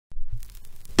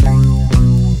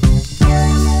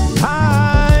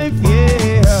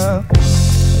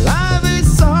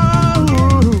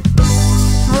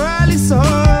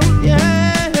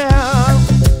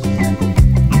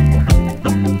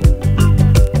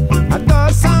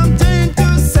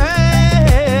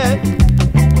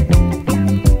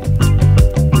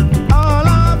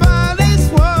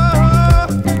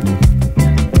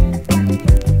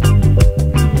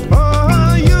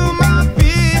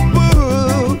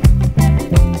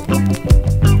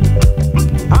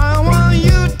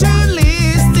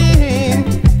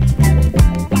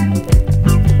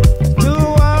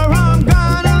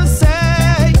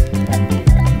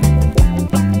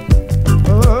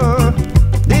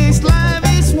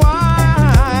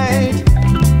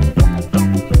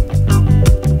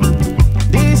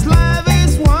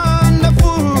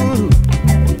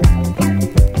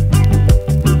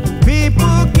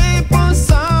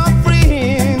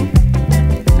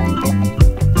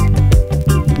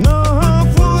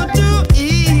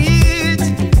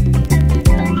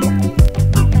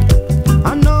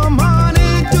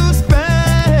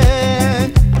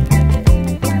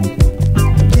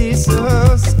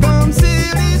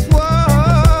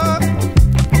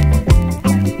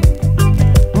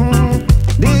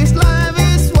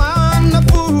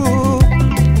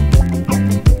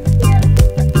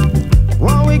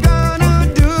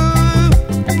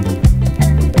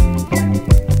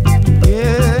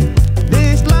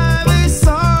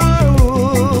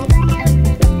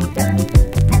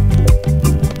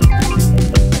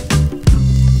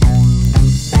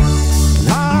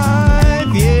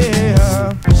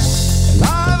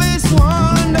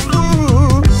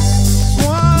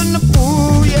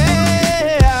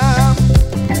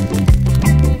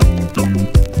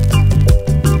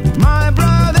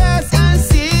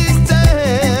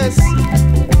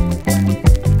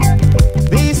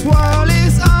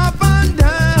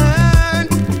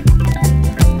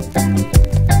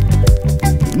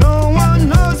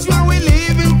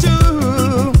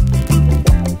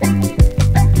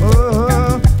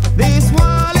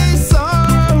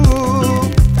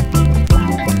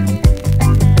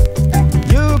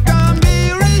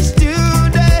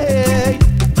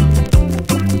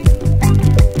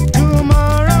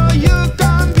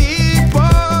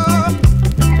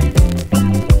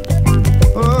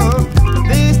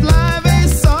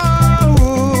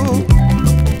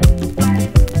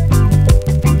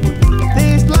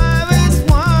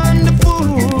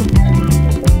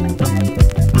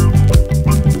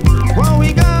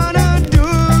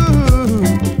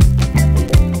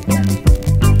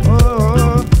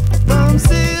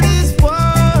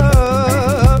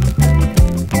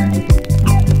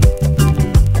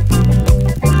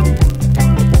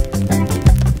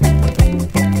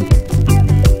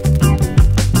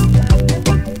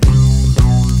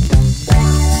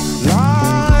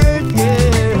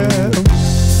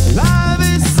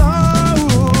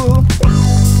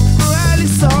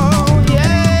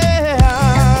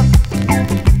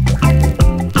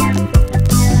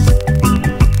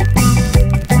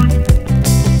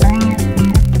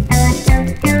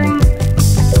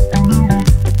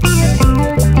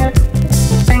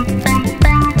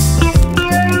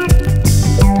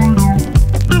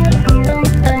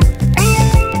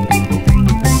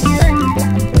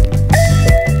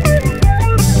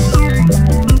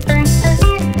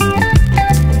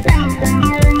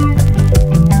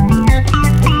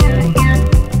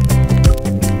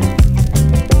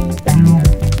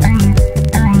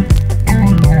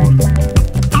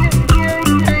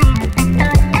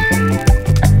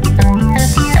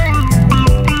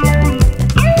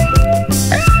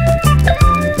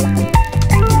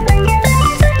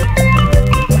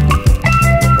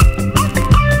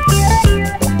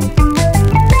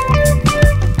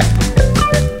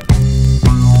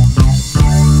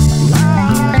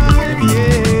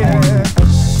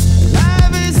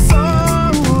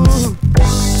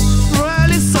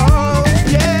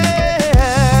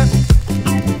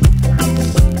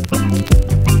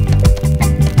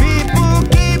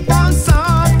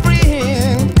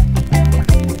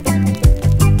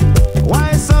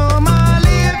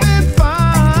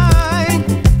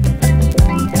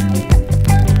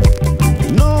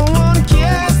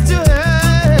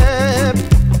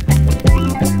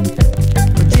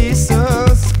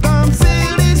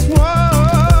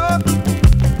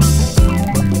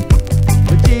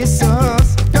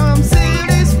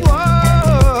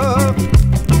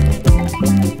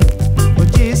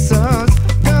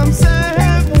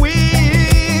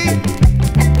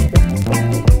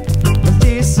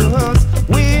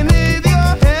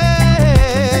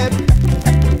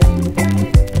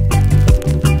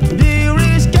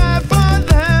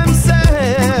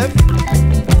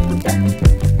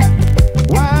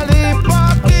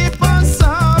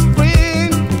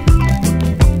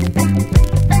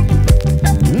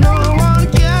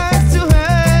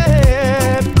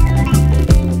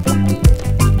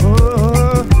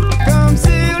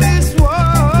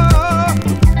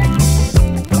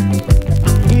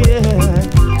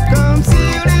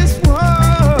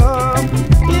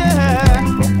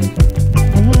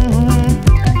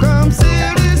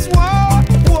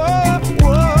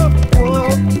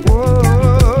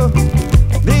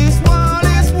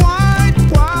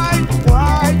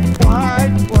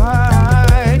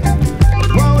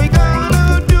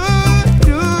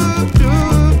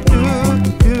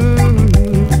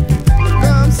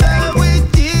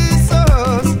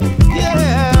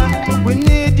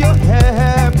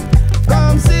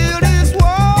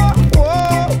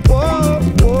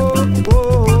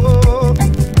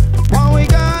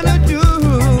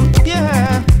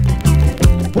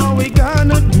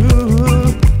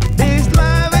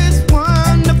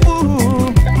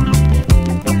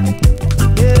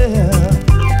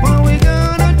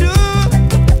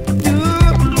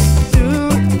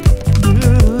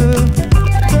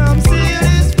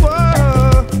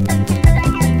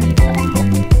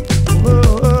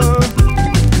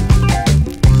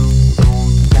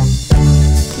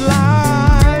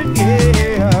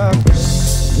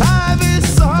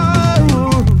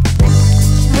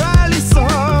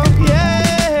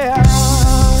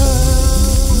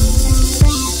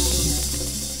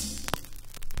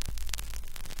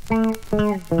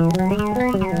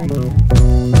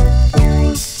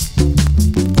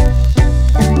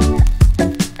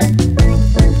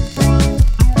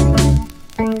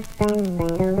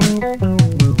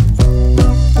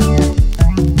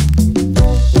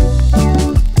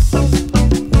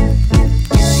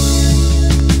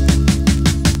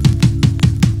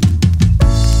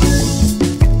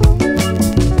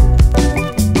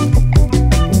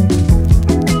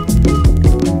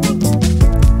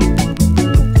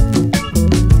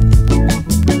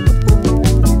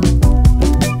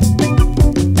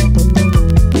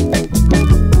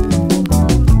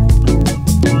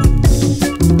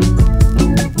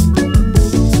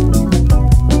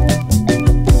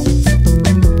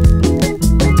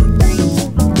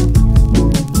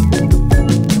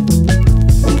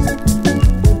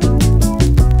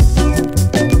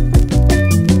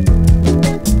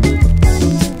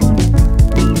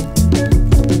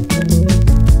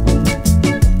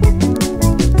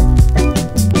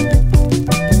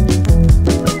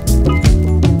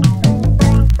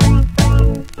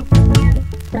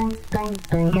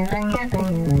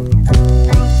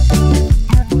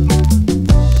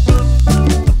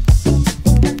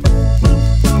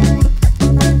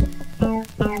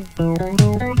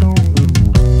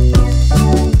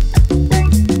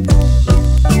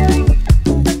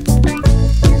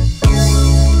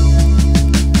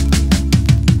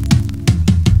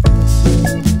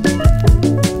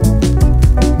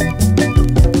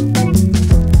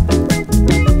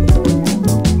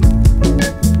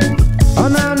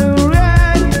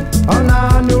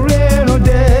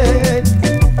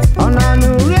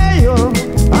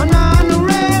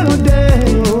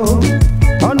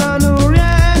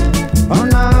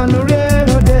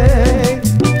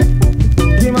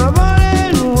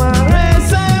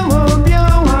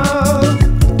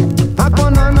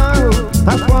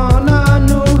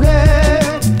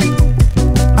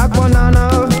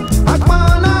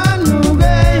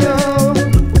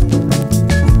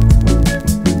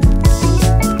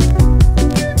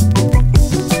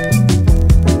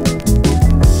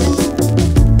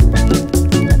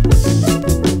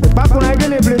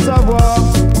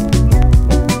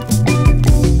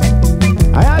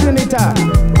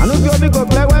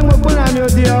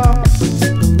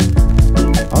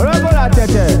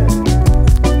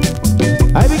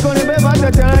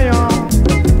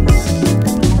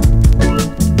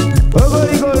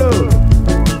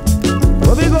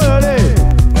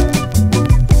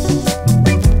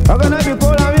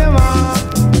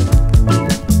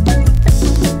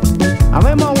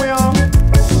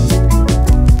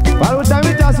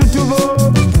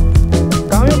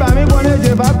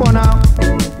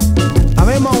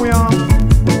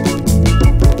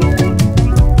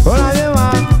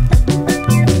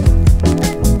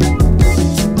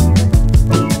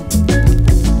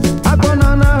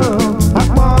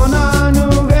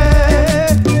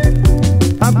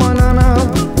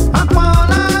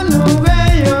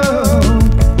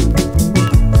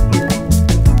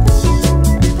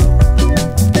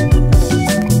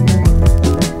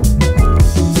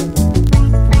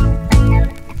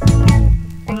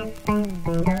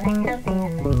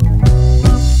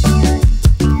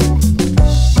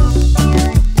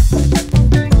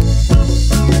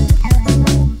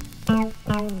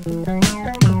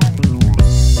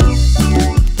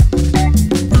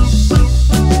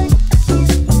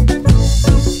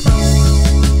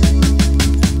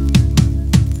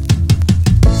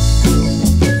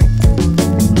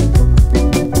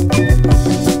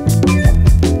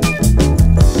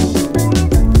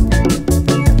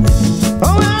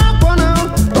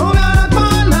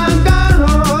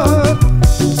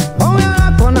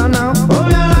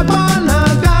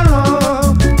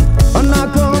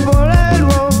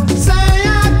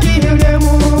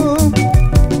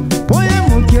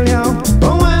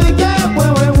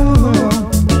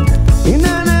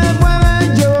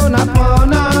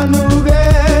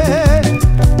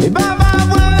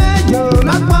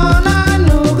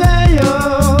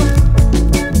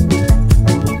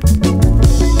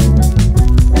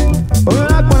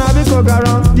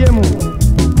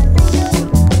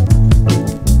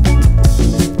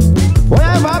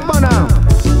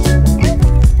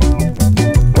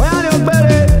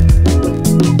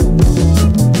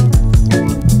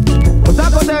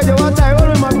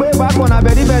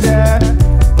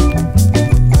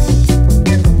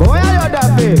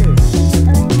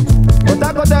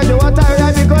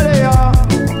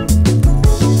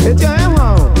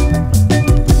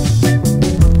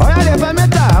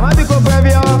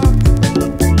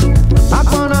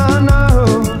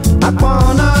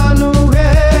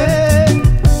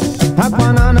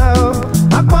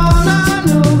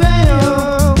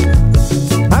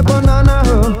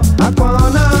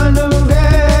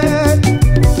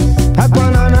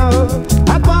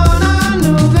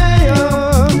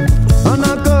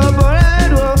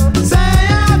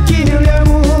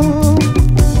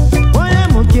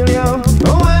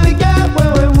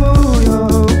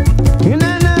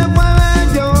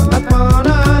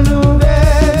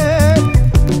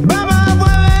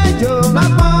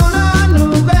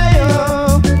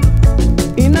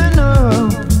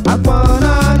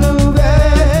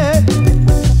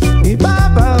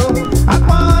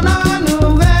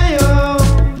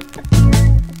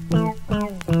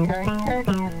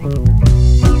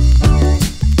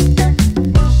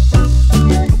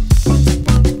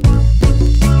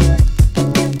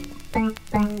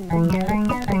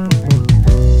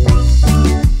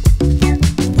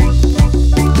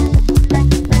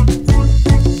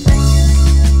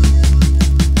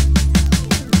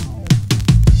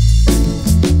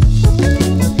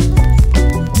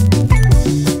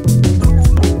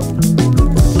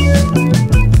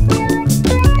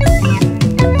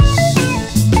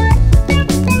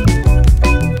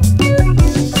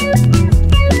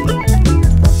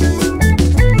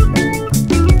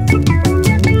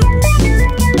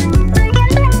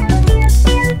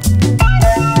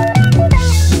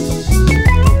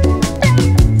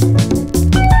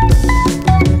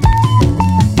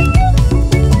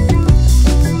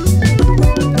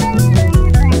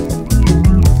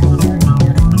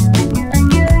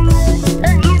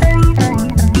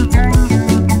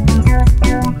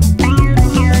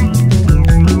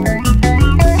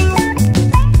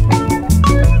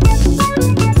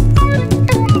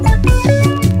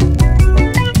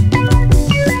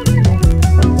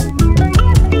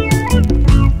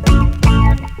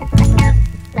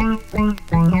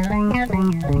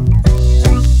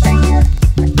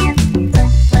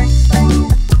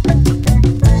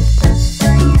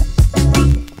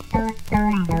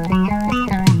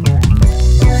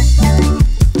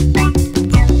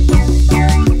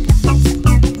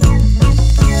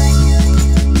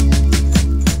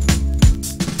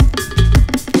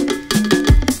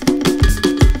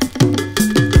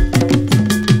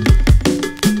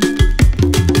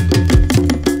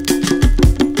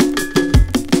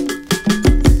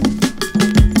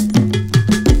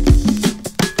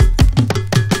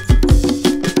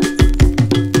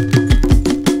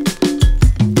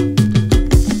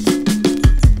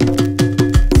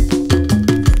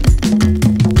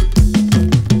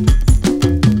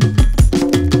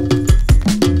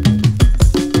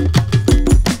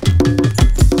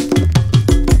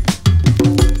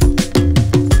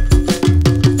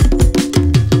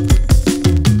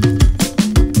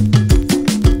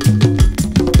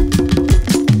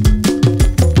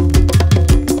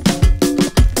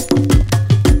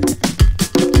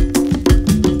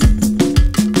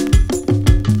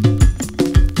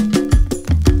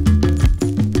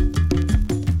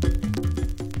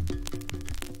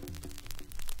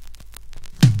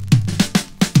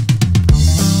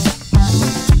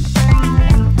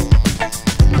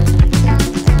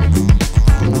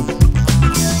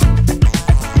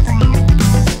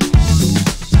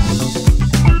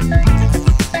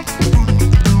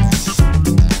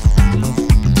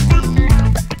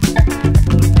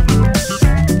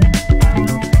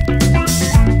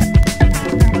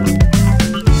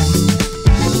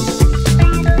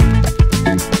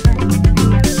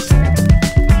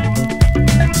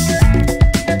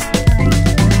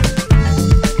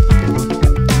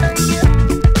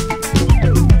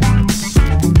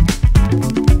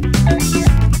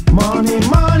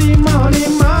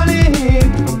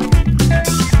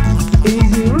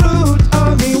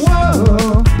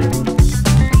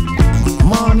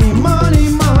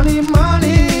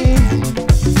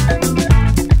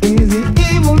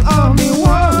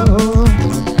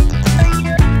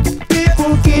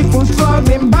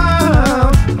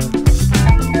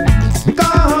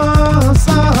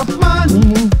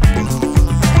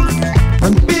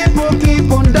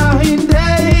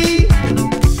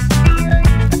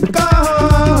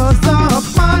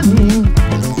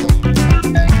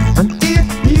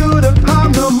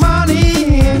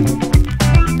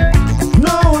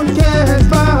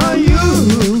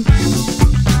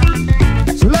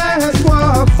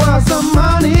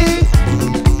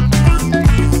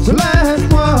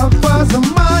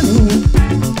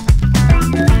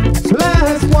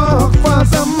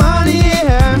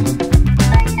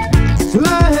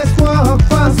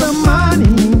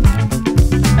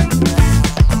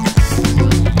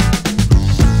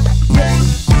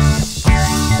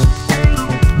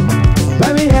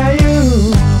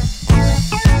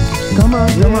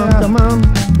come on,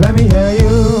 let me hear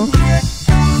you.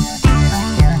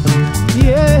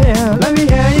 Yeah, let me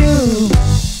hear you.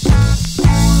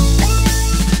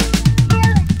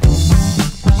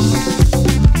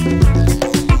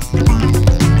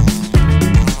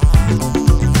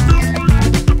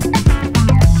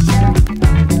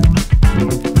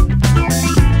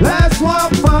 Let's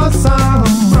walk for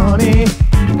some money.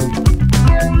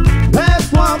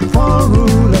 Let's walk for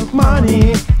rule of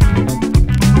money.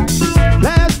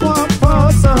 Let's walk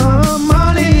for some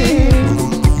money.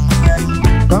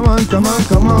 Come on, come on,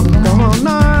 come on, come on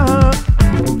now.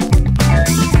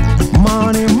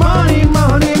 Money, money,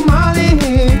 money, money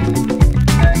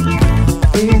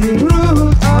is the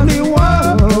root of the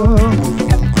world.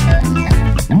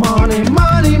 Money,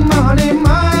 money, money,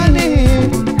 money.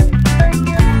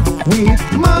 With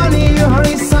money you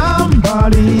hurry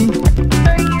somebody,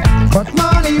 but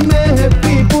money make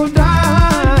people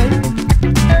die,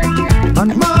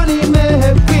 and money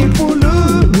make people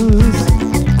lose.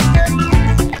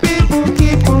 People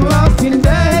keep on laughing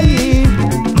day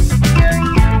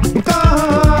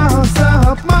because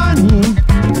of money.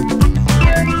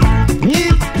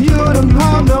 If you don't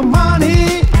have no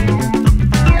money,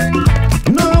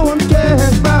 no one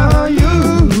cares about you.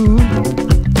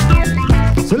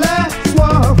 So let's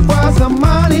walk for some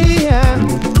money, yeah.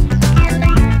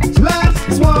 So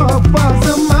let's walk for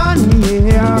some money,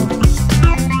 yeah.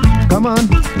 Come on,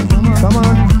 come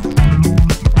on,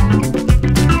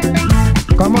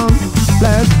 come on,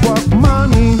 let's walk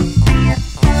money.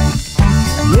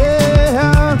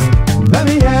 Yeah, let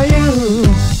me hear you.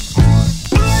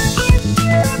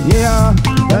 Yeah,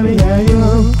 let me hear you.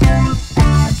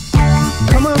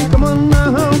 Come on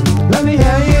now, let me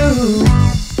hear you.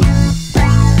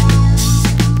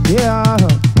 Yeah.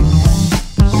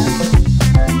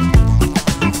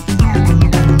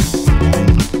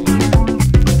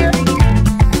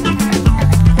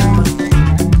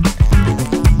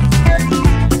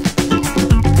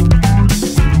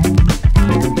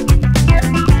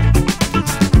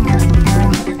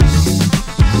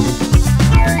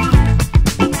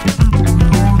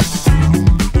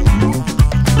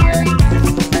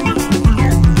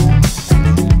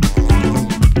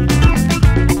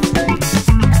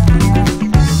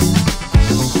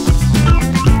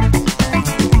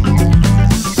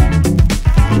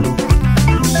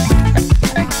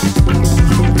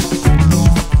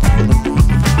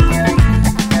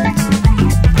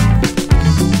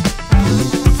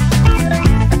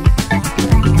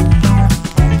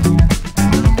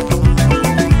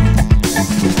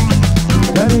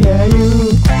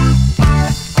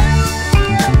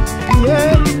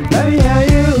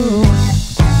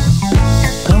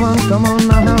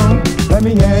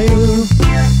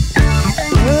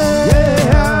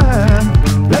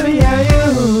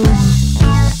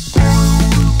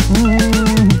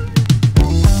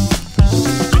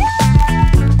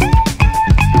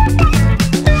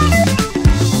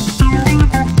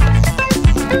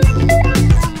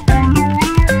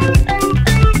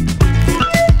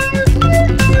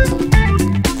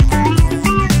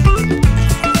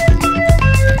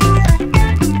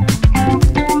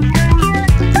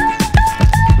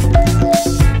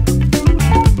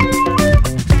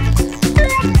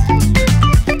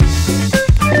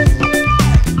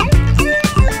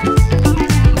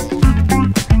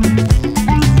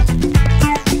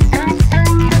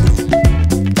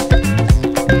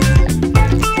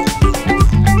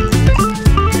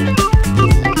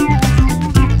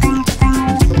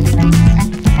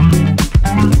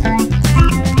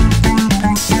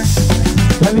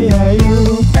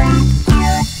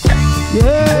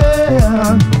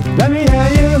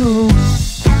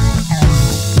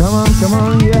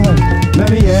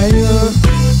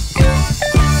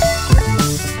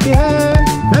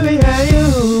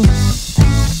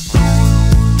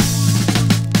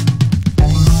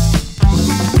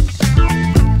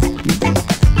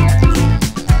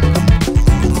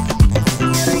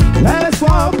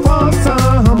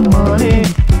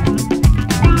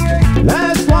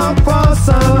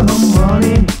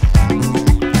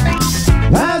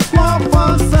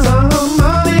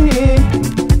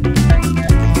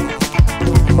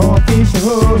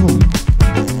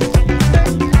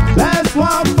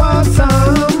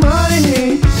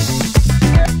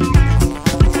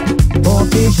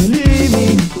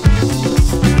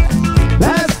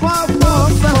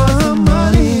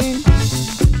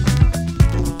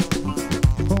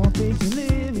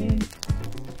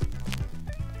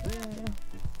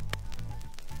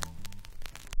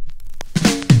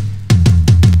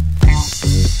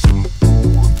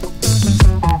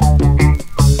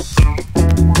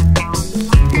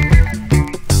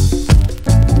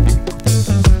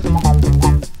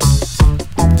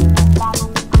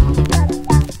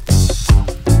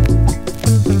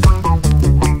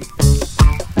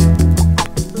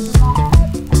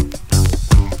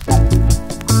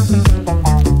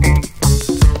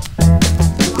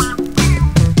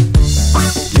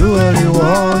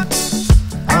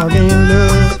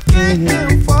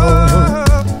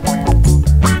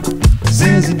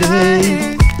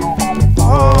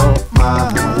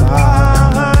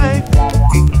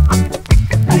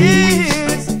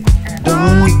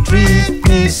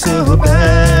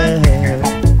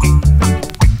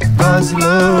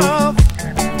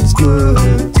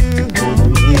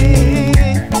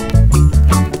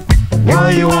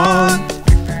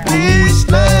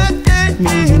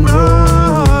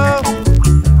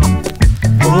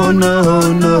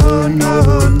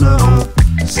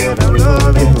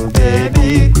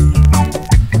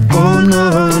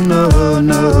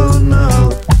 no,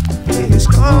 no, please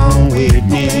come with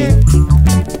me.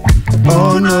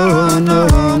 Oh no, no,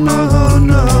 no,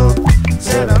 no,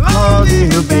 said I love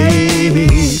you,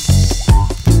 baby.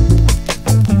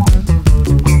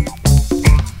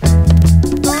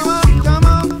 Come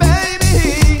on,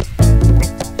 baby.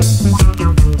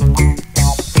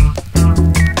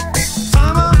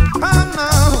 Come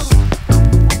now.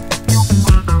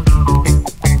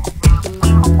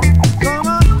 Come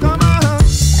on.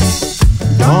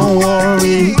 Don't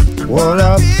worry what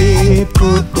our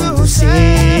people will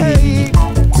say.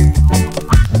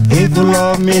 If you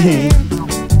love me,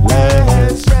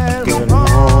 let's get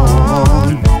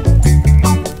on.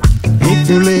 If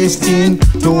you listen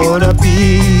to what the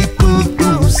people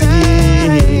do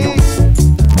say,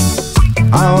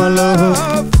 our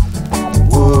love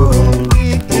won't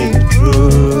be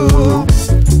true.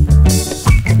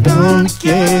 Don't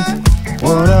care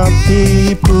what the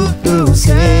people do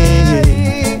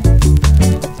say,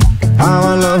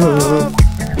 our love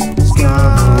is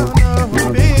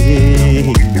gonna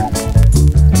be.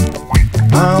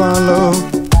 Our love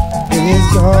is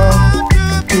going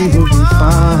to be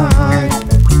fine.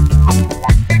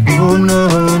 Oh no,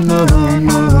 no,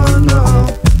 no, no,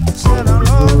 said I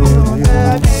love you,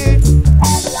 Daddy.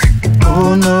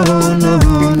 Oh no, no,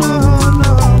 no,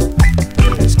 no,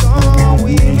 it's gonna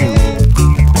win.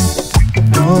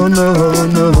 Oh no,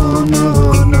 no, no,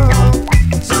 no,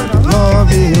 said I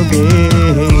love you, baby.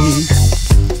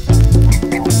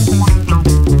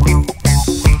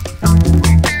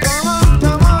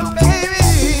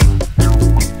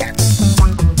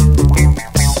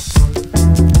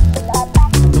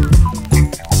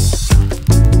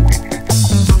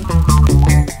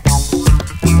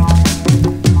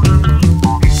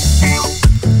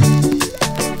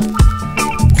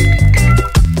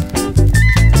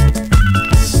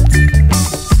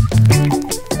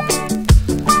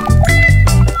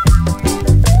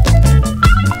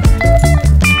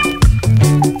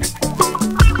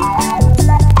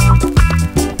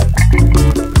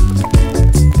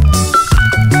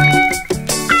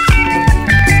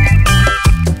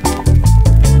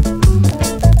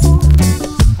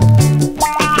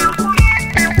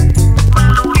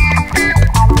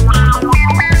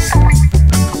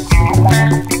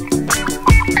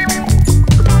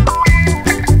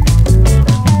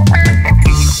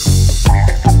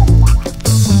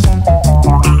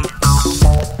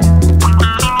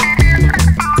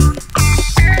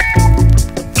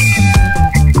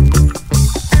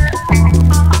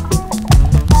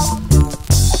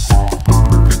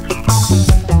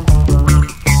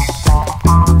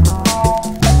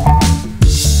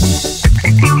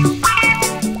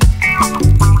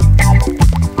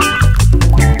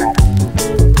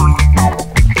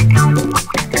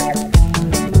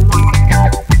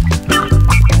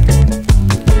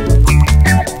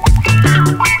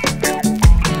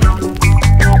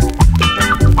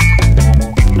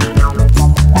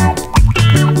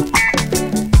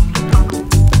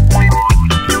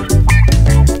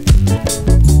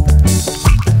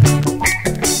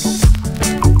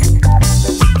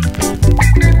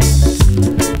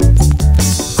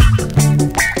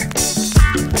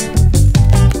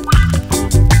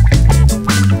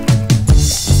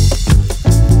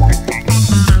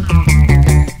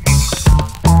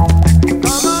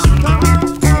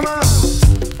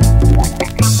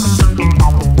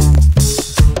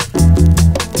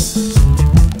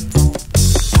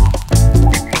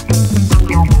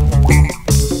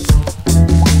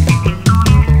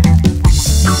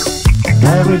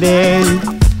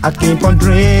 I keep on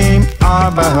dreaming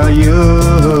about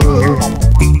you,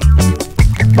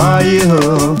 but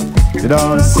you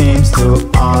don't seem to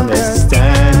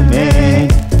understand me.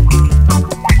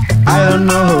 I don't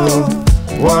know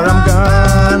what I'm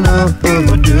gonna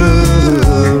do.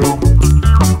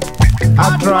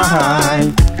 I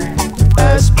try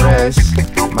to express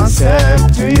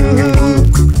myself to you,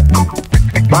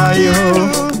 but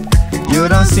you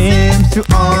don't seem to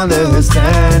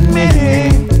understand me.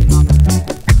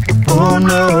 Oh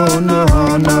no, no,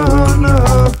 no,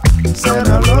 no, said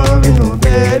I love you,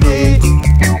 Daddy.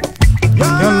 Your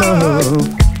love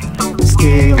is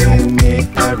killing me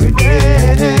every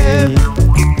day.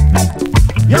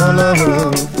 Your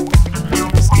love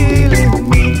is killing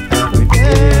me every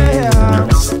day.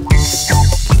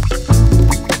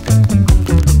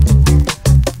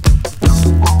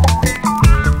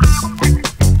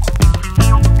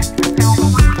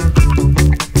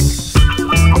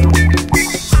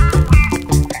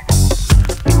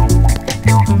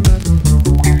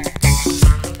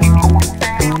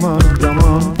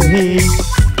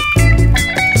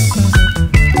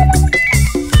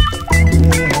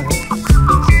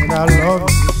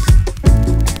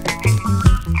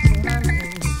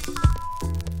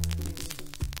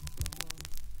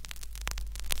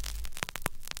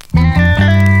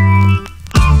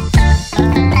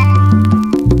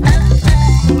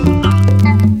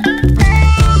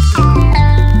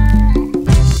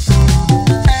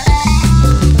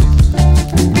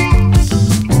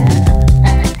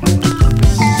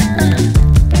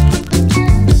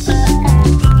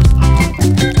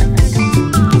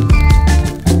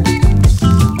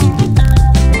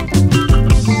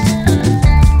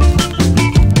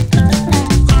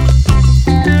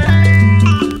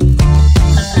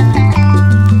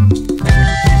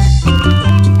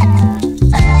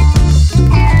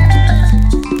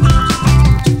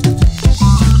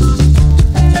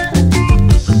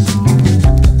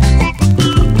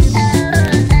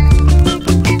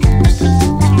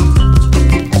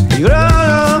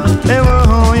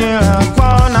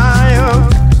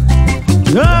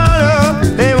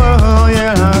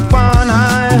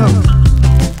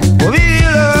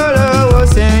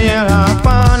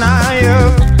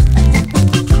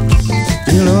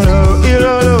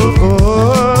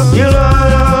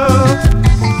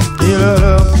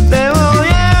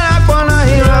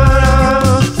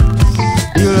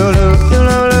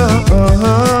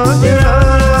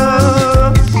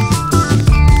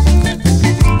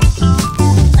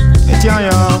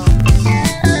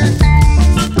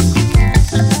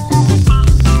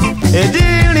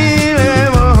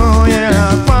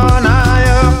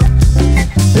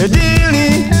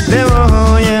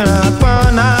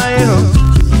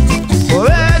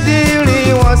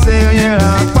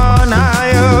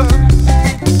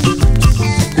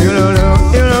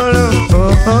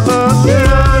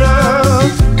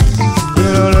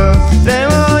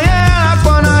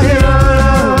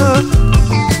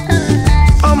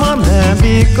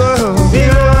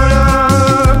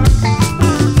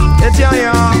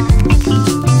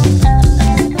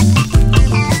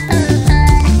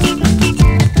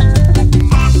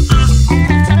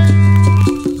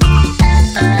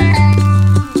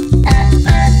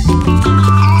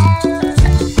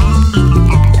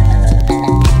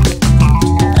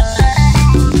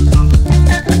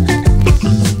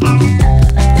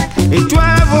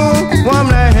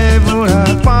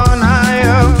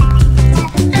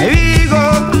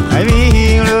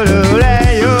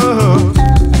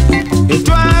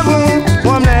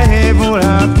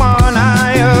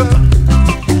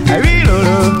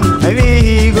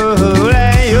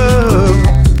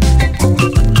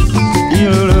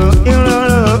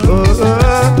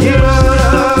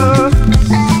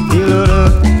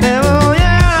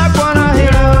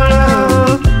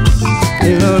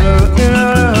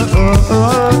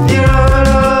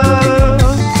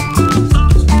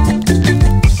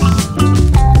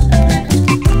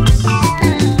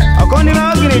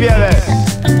 ni biele.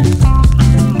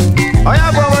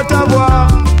 Oya bobo tabwa.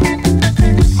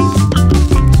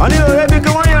 Ani ore bi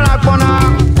ko yan Akpona.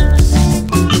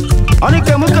 Ani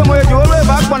kemu kemu e jo le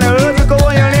ba Akpona ore bi ko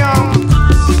yan ni o.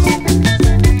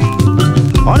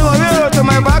 Ani wa wi ro to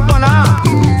my ba Akpona.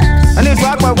 Ani so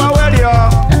Akpagba we ri o.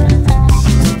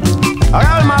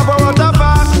 Oya ma bobo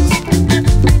tabwa.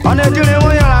 Ani jure wo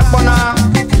yan Akpona.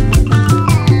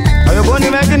 Oyo boni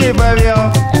me kini ba bi o.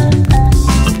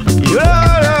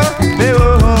 Iroro be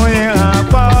wo yan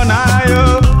Akpona yo.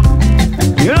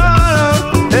 Iroro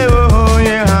be wo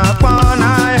yan Akpona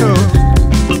yo.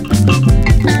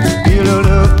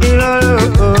 Iroro Iroro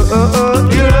oh oh oh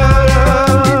Iroro.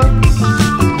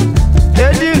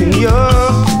 Eddy yo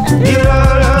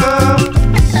Iroro.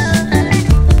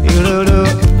 Iroro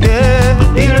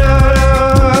Iroro.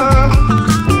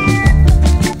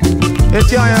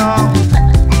 Eti ayo.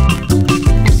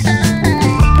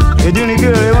 Eddy ni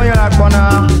kire wo yan Akpona.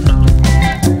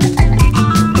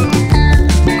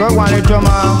 Ko wa le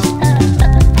toma.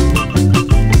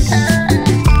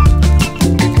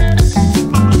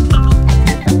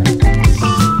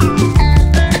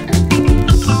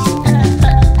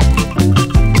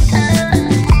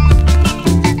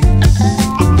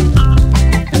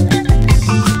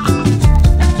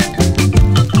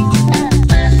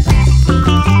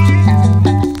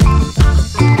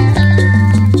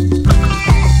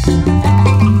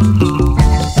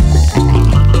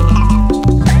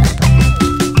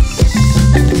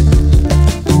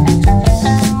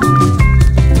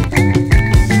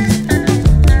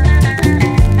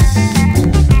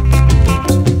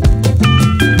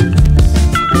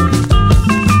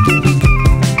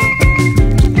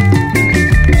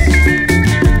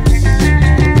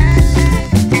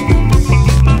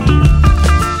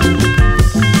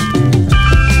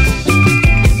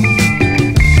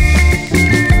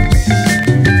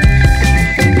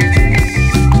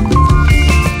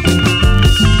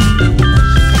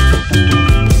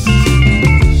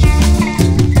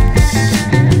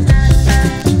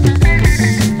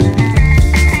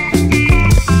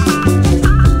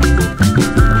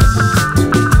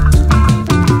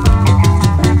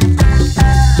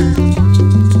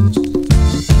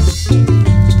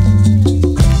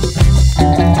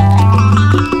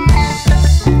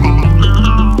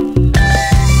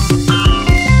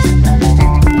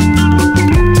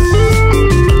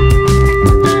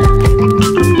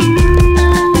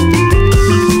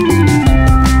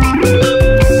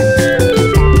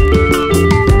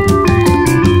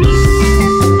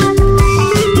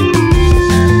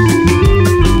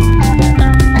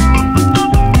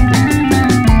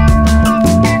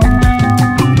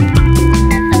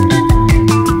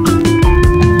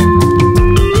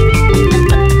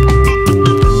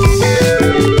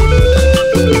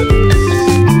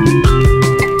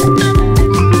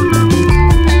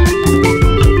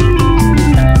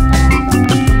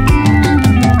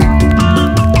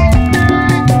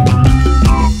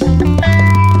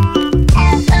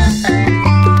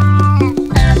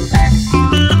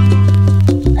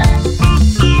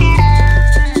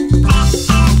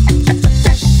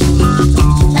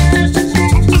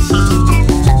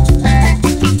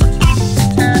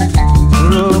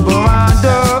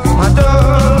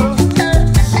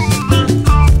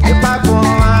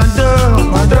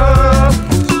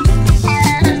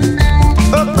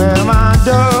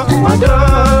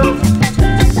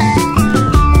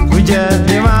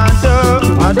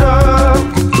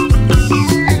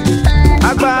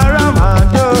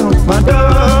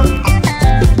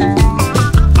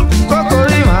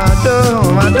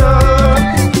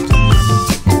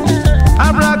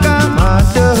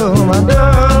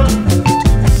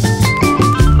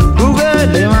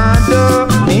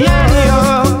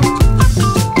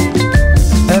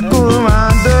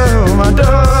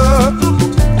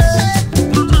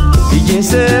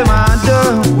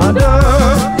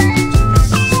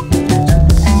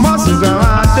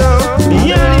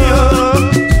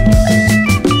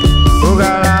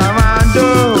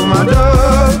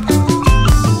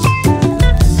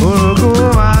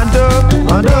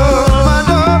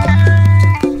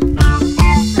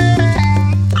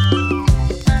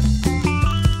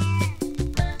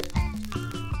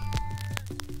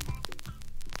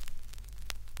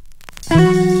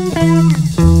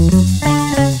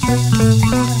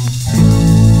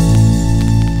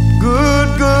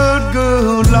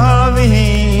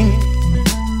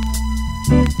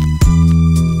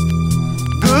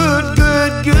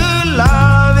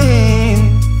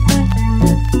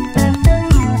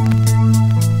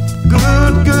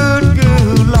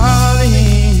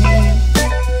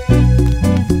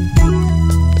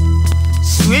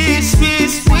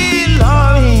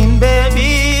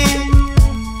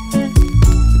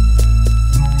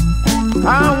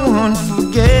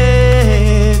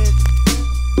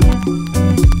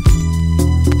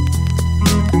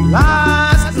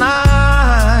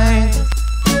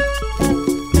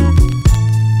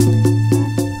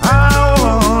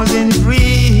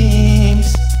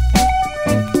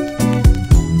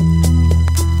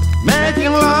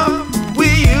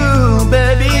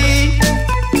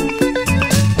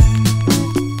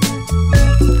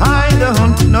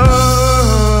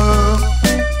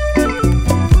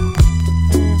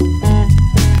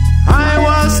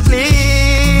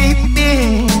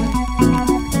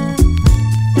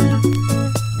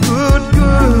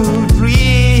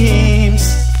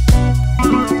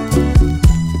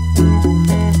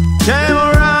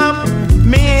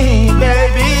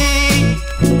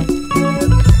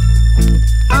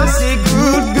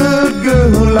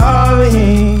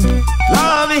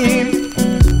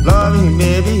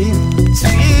 baby.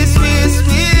 Sweet, sweet,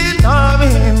 sweet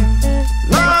loving.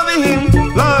 Loving,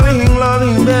 loving,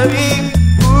 loving, baby.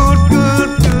 Good, good,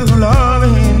 good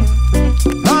loving.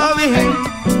 Loving,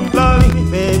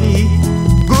 loving, baby.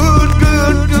 Good,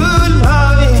 good, good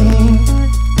loving.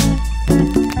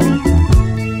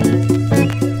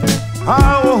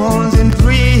 I was in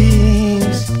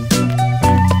dreams.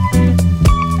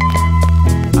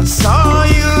 I saw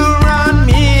you around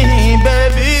me,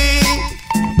 baby,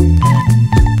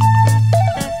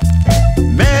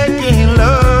 making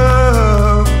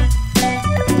love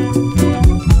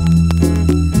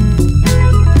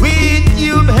with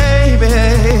you, baby.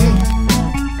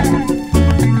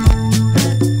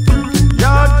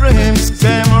 Your dreams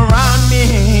came around me.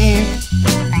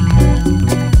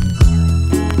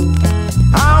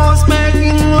 I was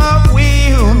making love with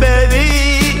you, baby.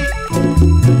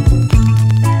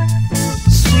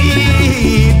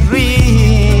 Sweet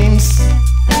dreams.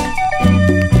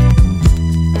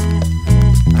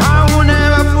 I will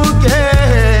never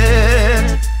forget.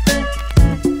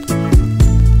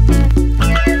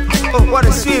 Oh, what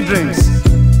a sweet dreams.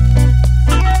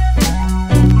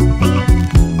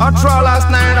 After all, last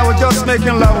night I was just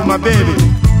making love with my baby.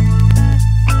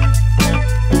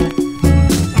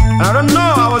 I don't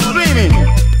know, I was dreaming.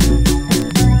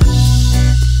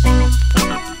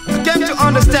 I came to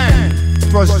understand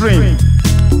it was dreaming.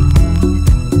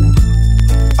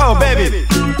 Oh baby,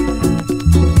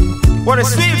 what a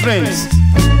sweet dreams.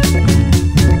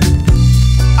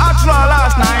 After all,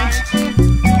 last night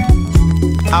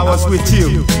I was with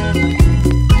you.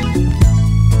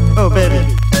 Oh baby.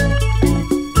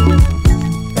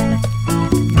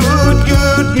 Good,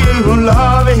 good, you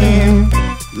loving.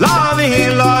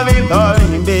 Loving, loving,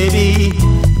 loving, baby.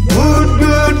 Good,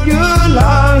 good, good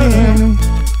loving.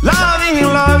 Loving,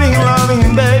 loving,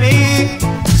 loving, baby.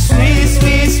 Sweet,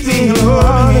 sweet, sweet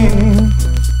loving.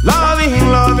 Loving,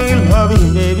 loving,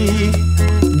 loving, baby.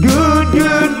 Good,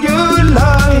 good, good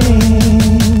loving.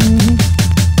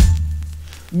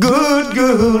 Good,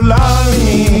 good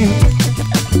loving.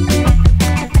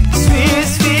 Sweet,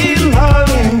 sweet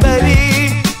loving, baby.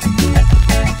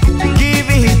 Give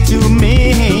it to me,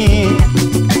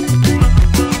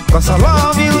 'cause I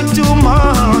love you too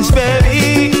much, baby.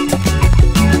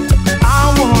 I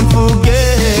won't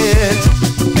forget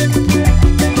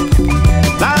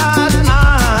last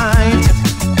night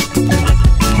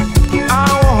I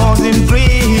was in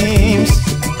dreams.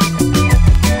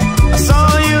 I saw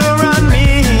you around me,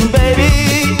 baby,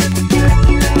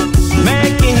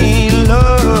 making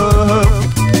love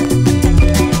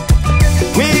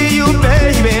with you,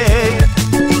 baby.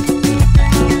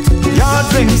 Your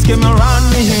dreams came around